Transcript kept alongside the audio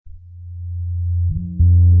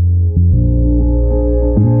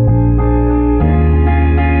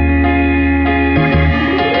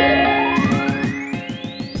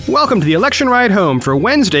Welcome to the Election Ride Home for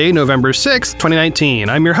Wednesday, November 6th, 2019.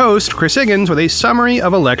 I'm your host, Chris Higgins, with a summary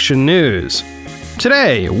of election news.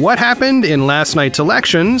 Today, what happened in last night's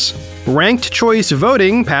elections? Ranked choice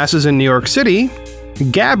voting passes in New York City.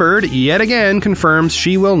 Gabbard yet again confirms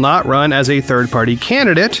she will not run as a third-party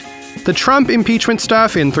candidate. The Trump impeachment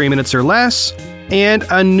stuff in 3 minutes or less. And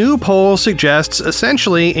a new poll suggests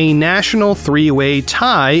essentially a national three-way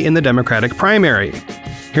tie in the Democratic primary.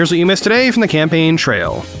 Here's what you missed today from the campaign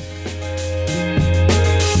trail.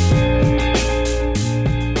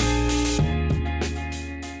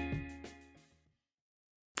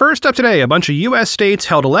 First up today, a bunch of U.S. states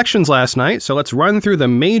held elections last night, so let's run through the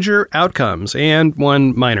major outcomes and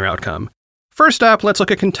one minor outcome. First up, let's look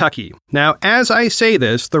at Kentucky. Now, as I say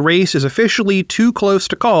this, the race is officially too close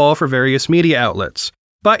to call for various media outlets.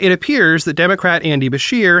 But it appears that Democrat Andy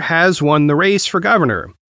Beshear has won the race for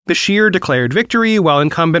governor. Beshear declared victory, while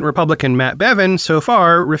incumbent Republican Matt Bevin so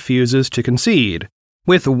far refuses to concede.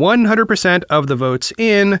 With 100% of the votes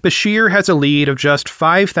in, Beshear has a lead of just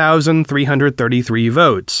 5,333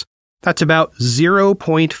 votes. That's about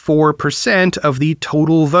 0.4% of the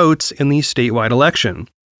total votes in the statewide election.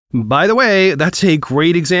 By the way, that's a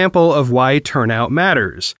great example of why turnout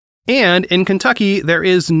matters. And in Kentucky, there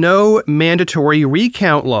is no mandatory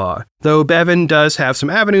recount law, though Bevin does have some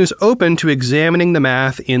avenues open to examining the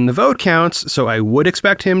math in the vote counts, so I would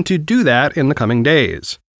expect him to do that in the coming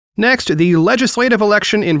days. Next, the legislative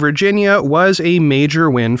election in Virginia was a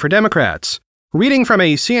major win for Democrats. Reading from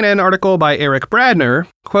a CNN article by Eric Bradner,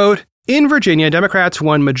 quote, "In Virginia, Democrats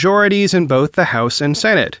won majorities in both the House and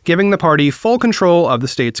Senate, giving the party full control of the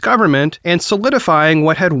state's government and solidifying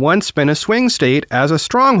what had once been a swing state as a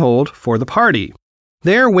stronghold for the party.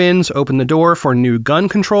 Their wins opened the door for new gun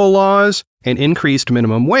control laws, an increased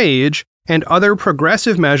minimum wage, and other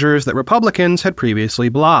progressive measures that Republicans had previously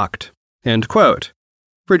blocked." End quote.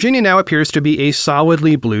 Virginia now appears to be a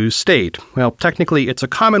solidly blue state. Well, technically it's a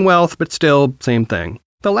commonwealth, but still, same thing.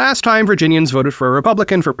 The last time Virginians voted for a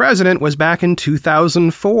Republican for president was back in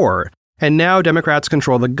 2004, and now Democrats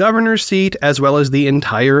control the governor's seat as well as the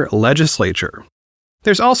entire legislature.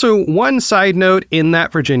 There's also one side note in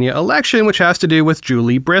that Virginia election which has to do with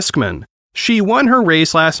Julie Briskman. She won her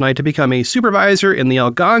race last night to become a supervisor in the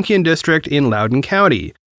Algonquian district in Loudoun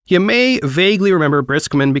County. You may vaguely remember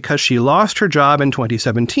Briskman because she lost her job in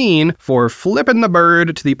 2017 for flipping the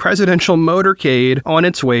bird to the presidential motorcade on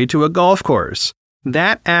its way to a golf course.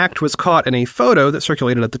 That act was caught in a photo that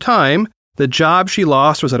circulated at the time. The job she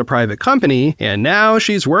lost was at a private company, and now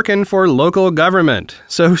she's working for local government.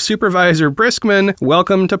 So Supervisor Briskman,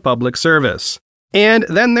 welcome to public service. And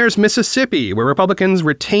then there's Mississippi, where Republicans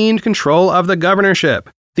retained control of the governorship.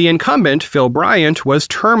 The incumbent, Phil Bryant, was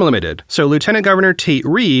term limited, so Lieutenant Governor Tate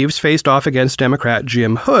Reeves faced off against Democrat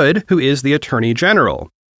Jim Hood, who is the Attorney General.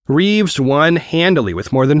 Reeves won handily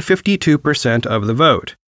with more than 52% of the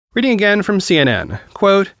vote. Reading again from CNN,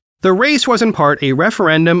 quote, "The race was in part a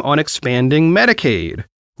referendum on expanding Medicaid.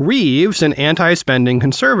 Reeves, an anti-spending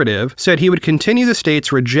conservative, said he would continue the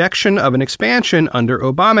state's rejection of an expansion under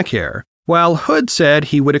Obamacare, while Hood said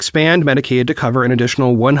he would expand Medicaid to cover an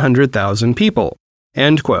additional 100,000 people.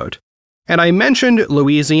 End quote. And I mentioned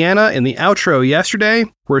Louisiana in the outro yesterday.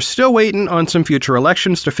 We're still waiting on some future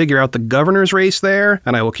elections to figure out the governor's race there,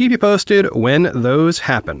 and I will keep you posted when those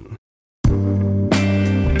happen.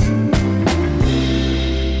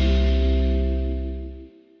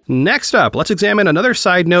 Next up, let's examine another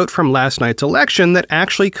side note from last night's election that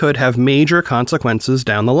actually could have major consequences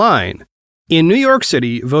down the line. In New York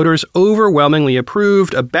City, voters overwhelmingly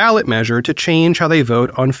approved a ballot measure to change how they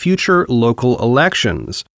vote on future local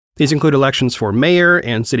elections. These include elections for mayor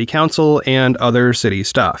and city council and other city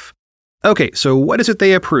stuff. Okay, so what is it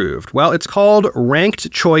they approved? Well, it's called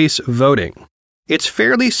ranked choice voting. It's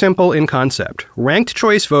fairly simple in concept. Ranked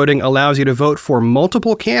choice voting allows you to vote for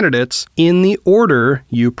multiple candidates in the order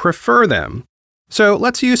you prefer them. So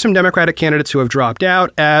let's use some Democratic candidates who have dropped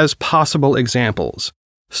out as possible examples.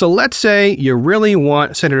 So let's say you really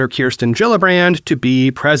want Senator Kirsten Gillibrand to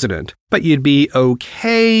be president, but you'd be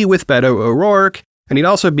okay with Beto O'Rourke, and you'd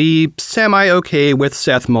also be semi-okay with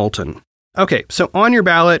Seth Moulton. Okay, so on your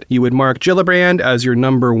ballot, you would mark Gillibrand as your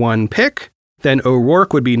number 1 pick, then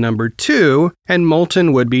O'Rourke would be number 2, and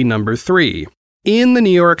Moulton would be number 3. In the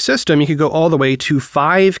New York system, you could go all the way to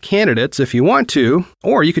 5 candidates if you want to,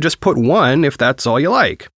 or you could just put 1 if that's all you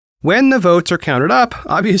like. When the votes are counted up,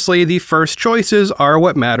 obviously the first choices are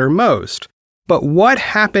what matter most. But what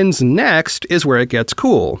happens next is where it gets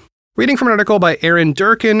cool. Reading from an article by Aaron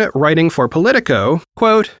Durkin, writing for Politico,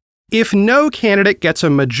 quote, If no candidate gets a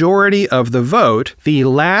majority of the vote, the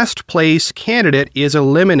last place candidate is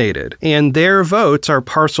eliminated, and their votes are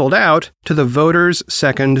parceled out to the voter's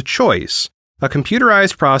second choice, a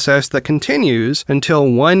computerized process that continues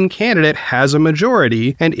until one candidate has a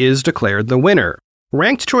majority and is declared the winner.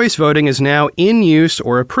 Ranked choice voting is now in use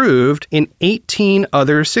or approved in 18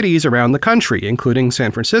 other cities around the country, including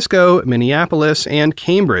San Francisco, Minneapolis, and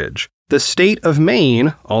Cambridge. The state of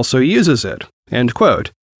Maine also uses it." End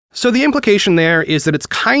quote. So the implication there is that it's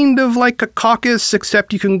kind of like a caucus,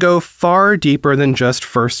 except you can go far deeper than just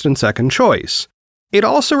first and second choice. It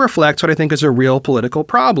also reflects what I think is a real political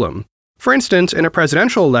problem. For instance, in a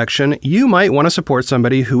presidential election, you might want to support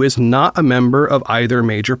somebody who is not a member of either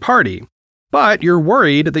major party. But you're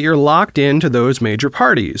worried that you're locked into those major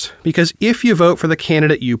parties, because if you vote for the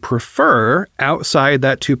candidate you prefer outside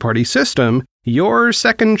that two-party system, your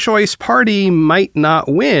second-choice party might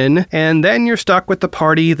not win, and then you're stuck with the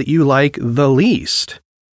party that you like the least.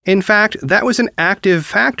 In fact, that was an active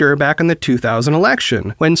factor back in the 2000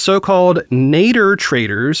 election, when so-called Nader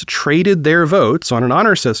traders traded their votes on an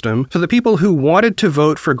honor system so that people who wanted to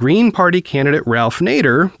vote for Green Party candidate Ralph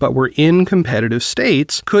Nader, but were in competitive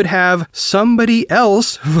states, could have somebody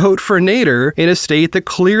else vote for Nader in a state that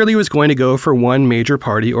clearly was going to go for one major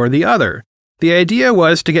party or the other. The idea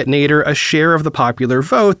was to get Nader a share of the popular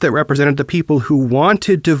vote that represented the people who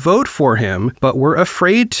wanted to vote for him, but were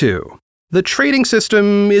afraid to. The trading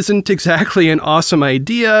system isn't exactly an awesome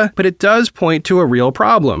idea, but it does point to a real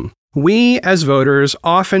problem. We, as voters,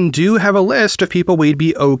 often do have a list of people we'd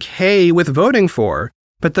be okay with voting for,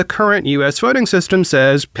 but the current U.S. voting system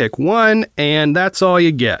says pick one, and that's all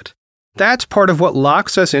you get. That's part of what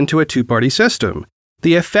locks us into a two-party system.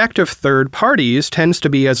 The effect of third parties tends to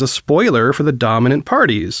be as a spoiler for the dominant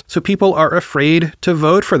parties, so people are afraid to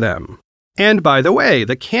vote for them. And by the way,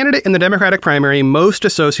 the candidate in the Democratic primary most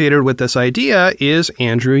associated with this idea is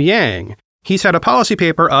Andrew Yang. He's had a policy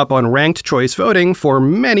paper up on ranked choice voting for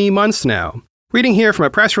many months now. Reading here from a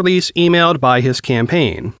press release emailed by his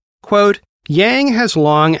campaign. Quote, "Yang has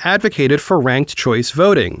long advocated for ranked choice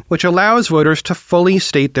voting, which allows voters to fully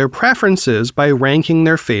state their preferences by ranking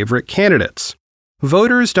their favorite candidates.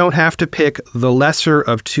 Voters don't have to pick the lesser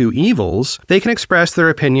of two evils. They can express their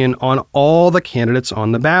opinion on all the candidates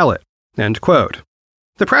on the ballot." End quote.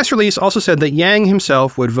 The press release also said that Yang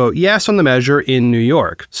himself would vote yes on the measure in New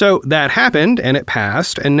York. So that happened, and it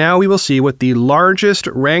passed, and now we will see what the largest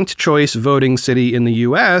ranked choice voting city in the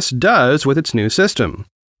U.S. does with its new system.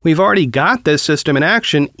 We've already got this system in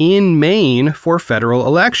action in Maine for federal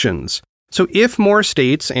elections. So if more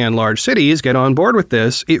states and large cities get on board with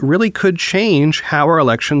this, it really could change how our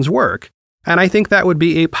elections work. And I think that would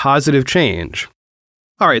be a positive change.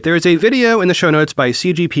 All right, there is a video in the show notes by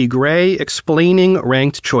CGP Grey explaining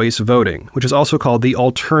ranked choice voting, which is also called the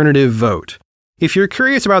alternative vote. If you're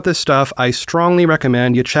curious about this stuff, I strongly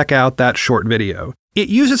recommend you check out that short video. It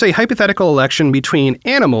uses a hypothetical election between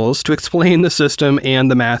animals to explain the system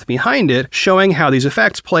and the math behind it, showing how these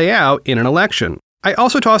effects play out in an election. I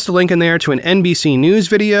also tossed a link in there to an NBC News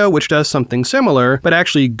video which does something similar, but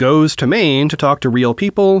actually goes to Maine to talk to real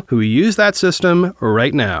people who use that system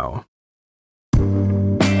right now.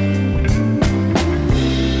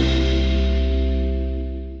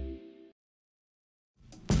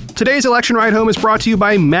 Today's Election Ride Home is brought to you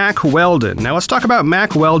by Mack Weldon. Now let's talk about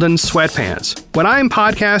Mack Weldon sweatpants. When I'm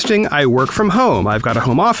podcasting, I work from home. I've got a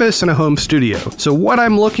home office and a home studio. So what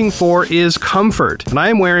I'm looking for is comfort. And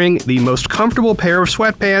I'm wearing the most comfortable pair of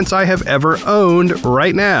sweatpants I have ever owned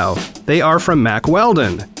right now. They are from Mack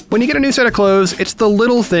Weldon. When you get a new set of clothes, it's the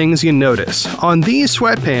little things you notice. On these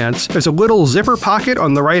sweatpants, there's a little zipper pocket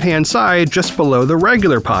on the right-hand side just below the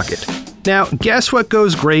regular pocket. Now, guess what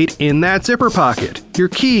goes great in that zipper pocket? Your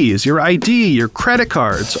keys, your ID, your credit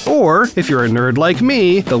cards, or, if you're a nerd like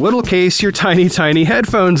me, the little case your tiny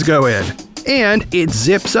headphones go in. And it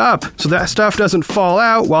zips up, so that stuff doesn't fall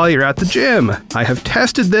out while you're at the gym. I have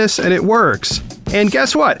tested this and it works. And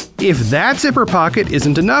guess what? If that zipper pocket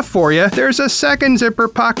isn't enough for you, there's a second zipper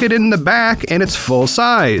pocket in the back and it's full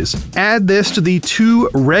size. Add this to the 2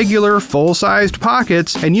 regular full-sized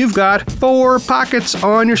pockets and you've got 4 pockets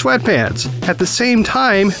on your sweatpants. At the same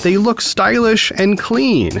time, they look stylish and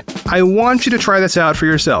clean. I want you to try this out for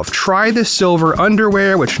yourself. Try this silver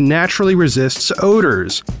underwear, which naturally resists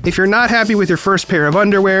odors. If you're not happy with your first pair of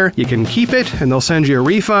underwear, you can keep it and they'll send you a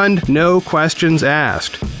refund, no questions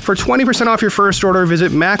asked. For 20% off your first order,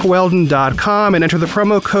 visit MackWeldon.com and enter the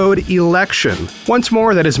promo code ELECTION. Once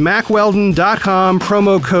more, that is MackWeldon.com,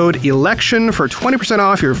 promo code ELECTION for 20%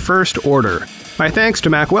 off your first order. My thanks to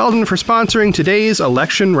Mack Weldon for sponsoring today's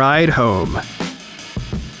election ride home.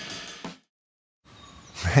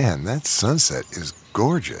 Man, that sunset is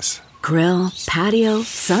gorgeous. Grill, patio,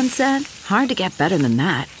 sunset. Hard to get better than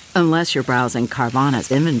that. Unless you're browsing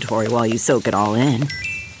Carvana's inventory while you soak it all in.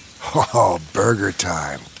 Oh, burger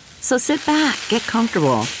time. So sit back, get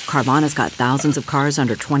comfortable. Carvana's got thousands of cars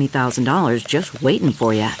under $20,000 just waiting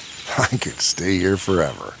for you. I could stay here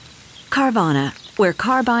forever. Carvana, where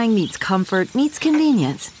car buying meets comfort meets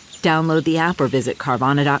convenience. Download the app or visit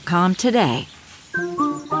Carvana.com today.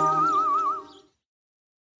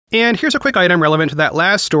 And here's a quick item relevant to that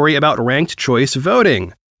last story about ranked choice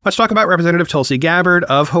voting. Let's talk about Representative Tulsi Gabbard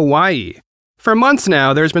of Hawaii. For months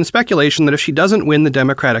now, there's been speculation that if she doesn't win the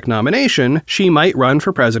Democratic nomination, she might run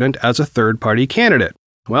for president as a third-party candidate.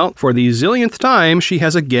 Well, for the zillionth time, she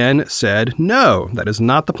has again said no, that is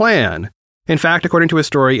not the plan. In fact, according to a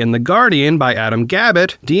story in The Guardian by Adam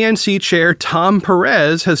Gabbett, DNC chair Tom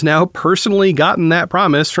Perez has now personally gotten that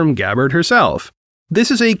promise from Gabbard herself. This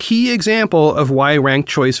is a key example of why ranked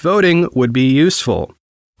choice voting would be useful.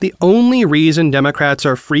 The only reason Democrats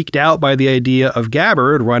are freaked out by the idea of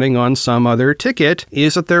Gabbard running on some other ticket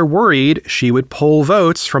is that they're worried she would pull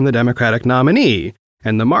votes from the Democratic nominee,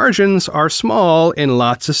 and the margins are small in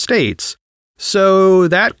lots of states. So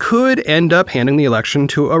that could end up handing the election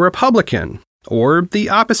to a Republican, or the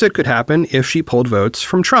opposite could happen if she pulled votes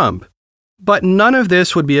from Trump. But none of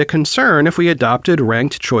this would be a concern if we adopted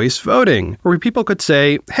ranked choice voting, where people could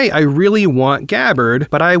say, hey, I really want Gabbard,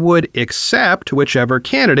 but I would accept whichever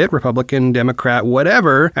candidate, Republican, Democrat,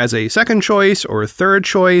 whatever, as a second choice or third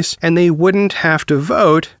choice, and they wouldn't have to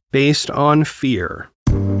vote based on fear.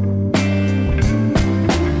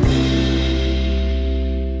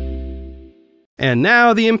 And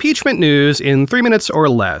now the impeachment news in 3 minutes or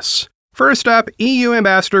less. First up, EU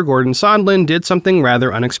Ambassador Gordon Sondland did something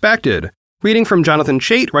rather unexpected. Reading from Jonathan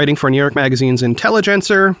Chait, writing for New York Magazine's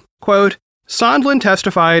Intelligencer, quote, Sondland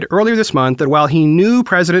testified earlier this month that while he knew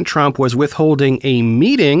President Trump was withholding a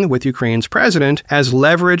meeting with Ukraine's president as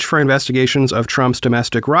leverage for investigations of Trump's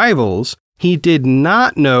domestic rivals, he did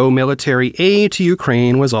not know military aid to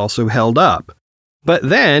Ukraine was also held up. But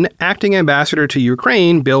then, acting ambassador to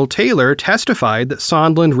Ukraine, Bill Taylor, testified that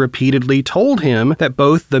Sondland repeatedly told him that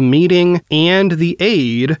both the meeting and the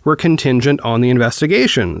aid were contingent on the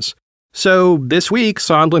investigations. So this week,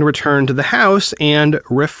 Sondland returned to the House and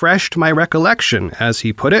refreshed my recollection, as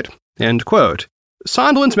he put it, end quote.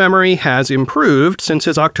 Sondland's memory has improved since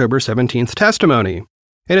his October 17th testimony.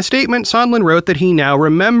 In a statement, Sondland wrote that he now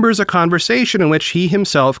remembers a conversation in which he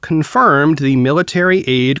himself confirmed the military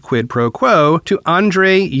aid quid pro quo to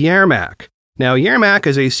Andrei Yermak. Now, Yermak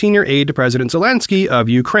is a senior aide to President Zelensky of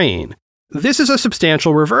Ukraine. This is a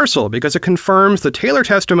substantial reversal because it confirms the Taylor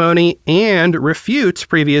testimony and refutes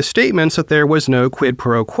previous statements that there was no quid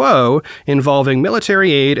pro quo involving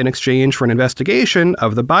military aid in exchange for an investigation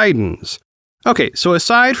of the Bidens. Okay, so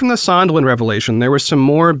aside from the Sondland revelation, there was some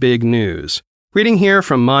more big news. Reading here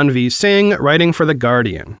from Manvi Singh, writing for The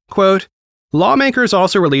Guardian. Quote, lawmakers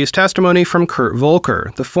also released testimony from Kurt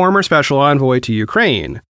Volker, the former special envoy to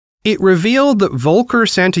Ukraine. It revealed that Volker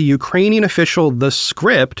sent a Ukrainian official the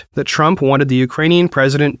script that Trump wanted the Ukrainian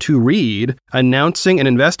president to read, announcing an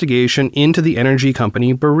investigation into the energy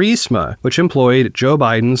company Burisma, which employed Joe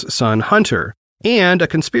Biden's son Hunter, and a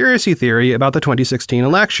conspiracy theory about the 2016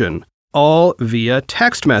 election, all via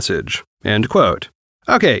text message. End quote.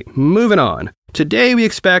 Okay, moving on. Today we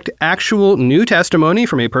expect actual new testimony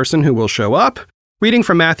from a person who will show up. Reading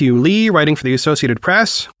from Matthew Lee, writing for the Associated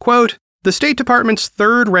Press, quote, the State Department's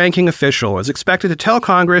third-ranking official is expected to tell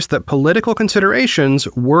Congress that political considerations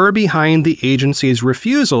were behind the agency's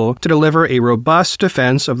refusal to deliver a robust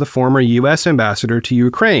defense of the former U.S. ambassador to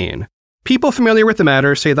Ukraine. People familiar with the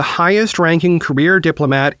matter say the highest-ranking career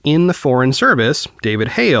diplomat in the Foreign Service, David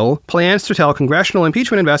Hale, plans to tell congressional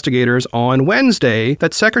impeachment investigators on Wednesday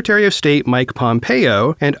that Secretary of State Mike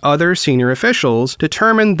Pompeo and other senior officials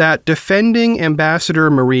determined that defending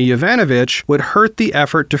Ambassador Marie Yovanovitch would hurt the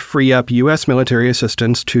effort to free up U.S. military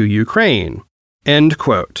assistance to Ukraine. End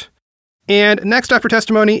quote. And next up for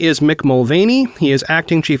testimony is Mick Mulvaney. He is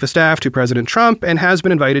acting chief of staff to President Trump and has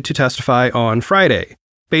been invited to testify on Friday.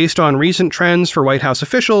 Based on recent trends for White House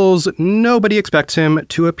officials, nobody expects him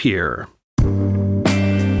to appear.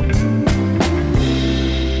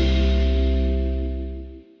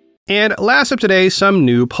 And last up today, some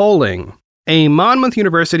new polling. A Monmouth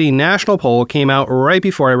University national poll came out right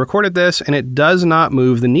before I recorded this, and it does not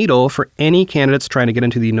move the needle for any candidates trying to get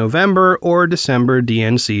into the November or December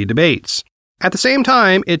DNC debates. At the same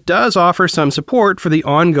time, it does offer some support for the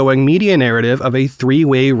ongoing media narrative of a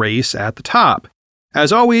three-way race at the top.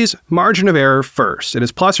 As always, margin of error first. It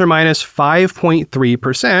is plus or minus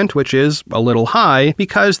 5.3%, which is a little high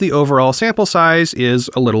because the overall sample size is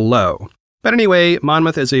a little low. But anyway,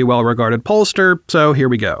 Monmouth is a well-regarded pollster, so here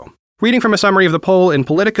we go. Reading from a summary of the poll in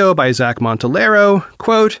Politico by Zach Montalero,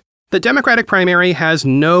 quote, "The Democratic primary has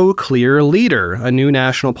no clear leader," a new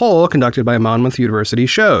national poll conducted by Monmouth University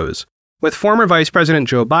shows, with former Vice President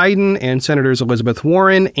Joe Biden and Senators Elizabeth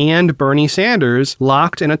Warren and Bernie Sanders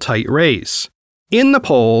locked in a tight race. In the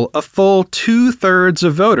poll, a full 2/3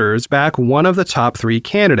 of voters back one of the top three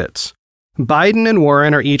candidates. Biden and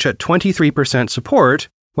Warren are each at 23% support,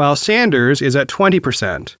 while Sanders is at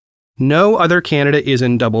 20%. No other candidate is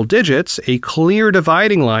in double digits, a clear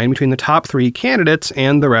dividing line between the top three candidates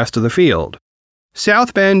and the rest of the field.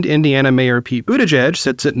 South Bend, Indiana Mayor Pete Buttigieg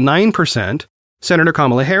sits at 9%, Senator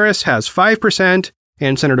Kamala Harris has 5%,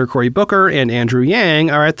 and Senator Cory Booker and Andrew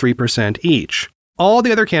Yang are at 3% each. All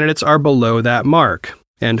the other candidates are below that mark."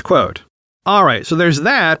 End quote. All right, so there's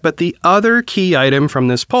that, but the other key item from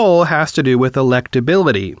this poll has to do with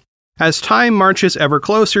electability. As time marches ever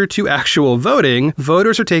closer to actual voting,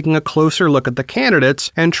 voters are taking a closer look at the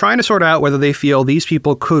candidates and trying to sort out whether they feel these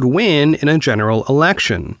people could win in a general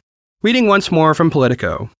election. Reading once more from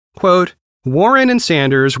Politico, quote, "Warren and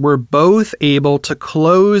Sanders were both able to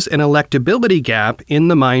close an electability gap in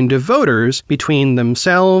the mind of voters between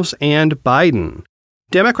themselves and Biden.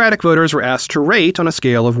 Democratic voters were asked to rate on a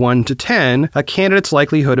scale of 1 to 10 a candidate's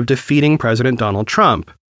likelihood of defeating President Donald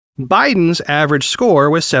Trump. Biden's average score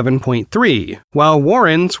was 7.3, while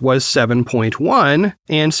Warren's was 7.1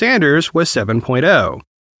 and Sanders was 7.0.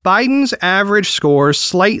 Biden's average score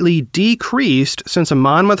slightly decreased since a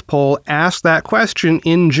Monmouth poll asked that question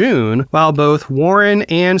in June, while both Warren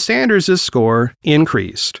and Sanders' score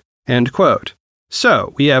increased." End quote.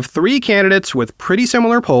 So, we have three candidates with pretty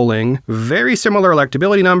similar polling, very similar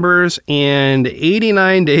electability numbers, and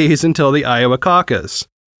 89 days until the Iowa caucus.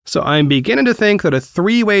 So I'm beginning to think that a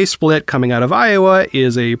three-way split coming out of Iowa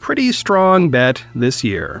is a pretty strong bet this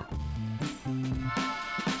year.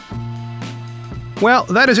 Well,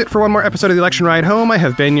 that is it for one more episode of The Election Ride Home. I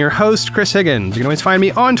have been your host, Chris Higgins. You can always find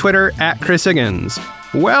me on Twitter at Chris Higgins.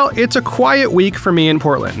 Well, it's a quiet week for me in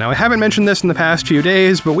Portland. Now, I haven't mentioned this in the past few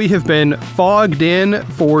days, but we have been fogged in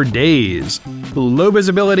for days. Low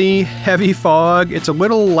visibility, heavy fog. It's a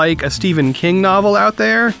little like a Stephen King novel out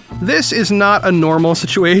there. This is not a normal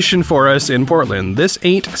situation for us in Portland. This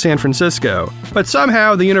ain't San Francisco. But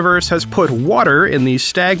somehow the universe has put water in the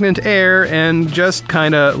stagnant air and just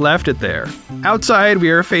kinda left it there. Outside, we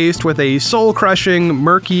are faced with a soul-crushing,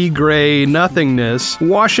 murky gray nothingness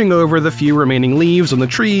washing over the few remaining leaves on the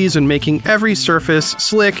trees and making every surface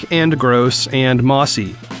slick and gross and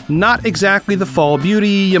mossy. Not exactly the fall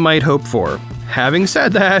beauty you might hope for. Having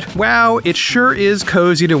said that, wow, it sure is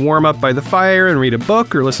cozy to warm up by the fire and read a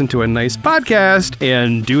book or listen to a nice podcast,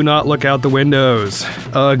 and do not look out the windows.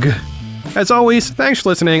 Ugh. As always, thanks for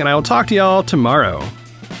listening, and I will talk to y'all tomorrow.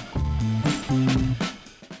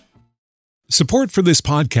 Support for this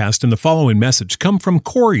podcast and the following message come from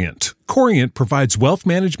Corient. Corient provides wealth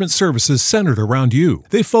management services centered around you.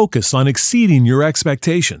 They focus on exceeding your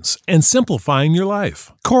expectations and simplifying your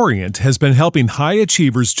life. Corient has been helping high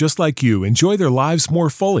achievers just like you enjoy their lives more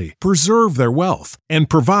fully, preserve their wealth, and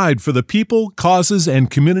provide for the people, causes, and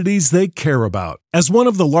communities they care about. As one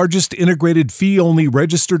of the largest integrated fee-only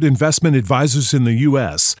registered investment advisors in the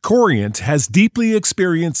U.S., Corient has deeply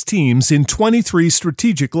experienced teams in 23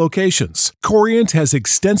 strategic locations. Corient has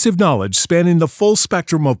extensive knowledge spanning the full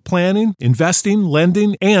spectrum of planning, investing,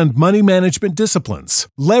 lending, and money management disciplines.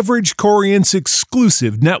 Leverage Corient's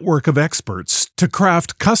exclusive network of experts to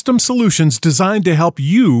craft custom solutions designed to help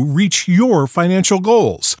you reach your financial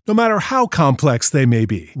goals, no matter how complex they may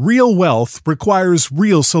be. Real wealth requires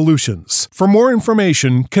real solutions. For more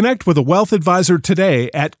information, connect with a wealth advisor today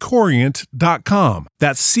at Corient.com.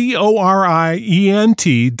 That's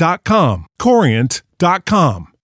Corient.com. Corient.com.